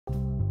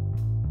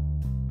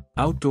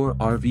Outdoor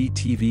RV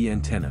TV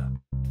Antenna.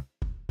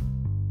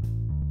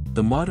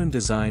 The modern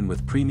design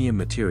with premium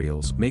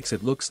materials makes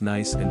it looks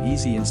nice and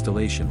easy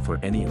installation for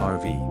any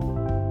RV.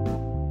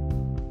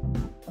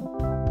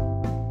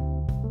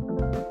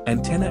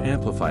 Antenna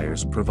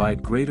amplifiers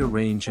provide greater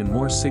range and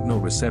more signal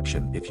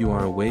reception if you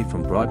are away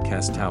from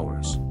broadcast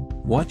towers.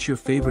 Watch your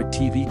favorite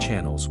TV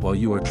channels while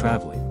you are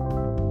traveling.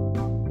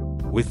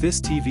 With this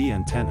TV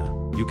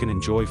antenna, you can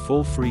enjoy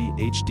full free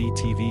HD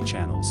TV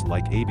channels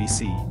like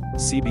ABC,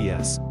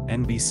 CBS,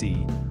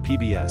 NBC,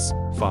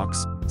 PBS,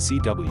 Fox,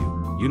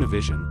 CW,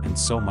 Univision and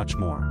so much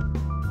more.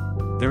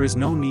 There is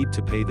no need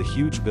to pay the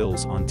huge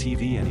bills on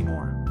TV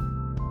anymore.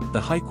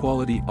 The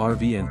high-quality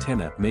RV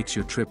antenna makes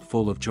your trip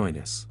full of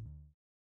joyness.